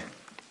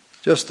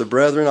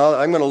brethren.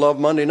 I'm going to love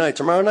Monday night.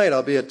 Tomorrow night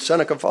I'll be at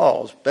Seneca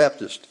Falls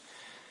Baptist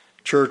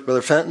Church,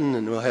 Brother Fenton,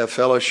 and we'll have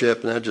fellowship,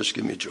 and that'll just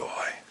give me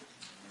joy.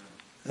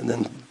 And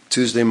then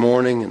Tuesday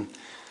morning,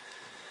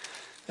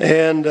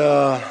 and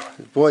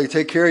boy,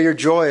 take care of your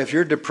joy. If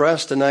you're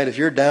depressed tonight, if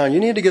you're down, you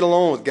need to get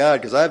alone with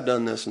God, because I've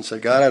done this and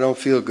said, God, I don't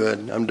feel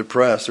good. I'm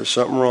depressed. There's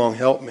something wrong.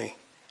 Help me.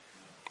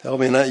 Help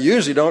me. And I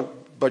usually don't,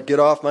 but get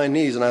off my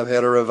knees, and I've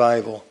had a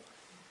revival.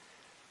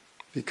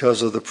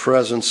 because of the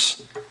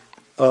presence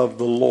of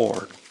the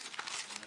Lord.